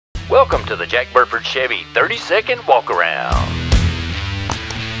Welcome to the Jack Burford Chevy 30-second walk-around.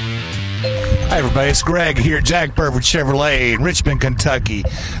 Hi everybody, it's Greg here at Jack Burford Chevrolet in Richmond, Kentucky.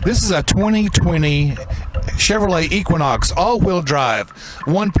 This is a 2020 Chevrolet Equinox all-wheel drive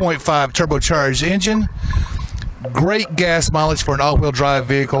 1.5 turbocharged engine. Great gas mileage for an all-wheel drive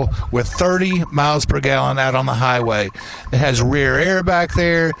vehicle with 30 miles per gallon out on the highway. It has rear air back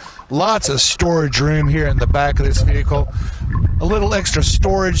there, lots of storage room here in the back of this vehicle. A little extra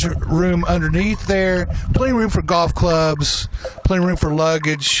storage room underneath there, plenty of room for golf clubs, plenty of room for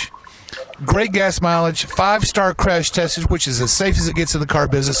luggage. Great gas mileage, 5-star crash tested, which is as safe as it gets in the car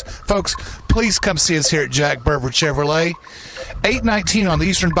business. Folks, please come see us here at Jack Burford Chevrolet, 819 on the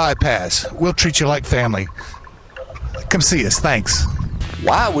Eastern Bypass. We'll treat you like family. Come see us. Thanks.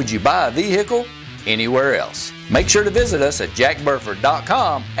 Why would you buy a vehicle anywhere else? Make sure to visit us at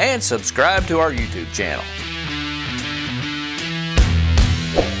jackburford.com and subscribe to our YouTube channel.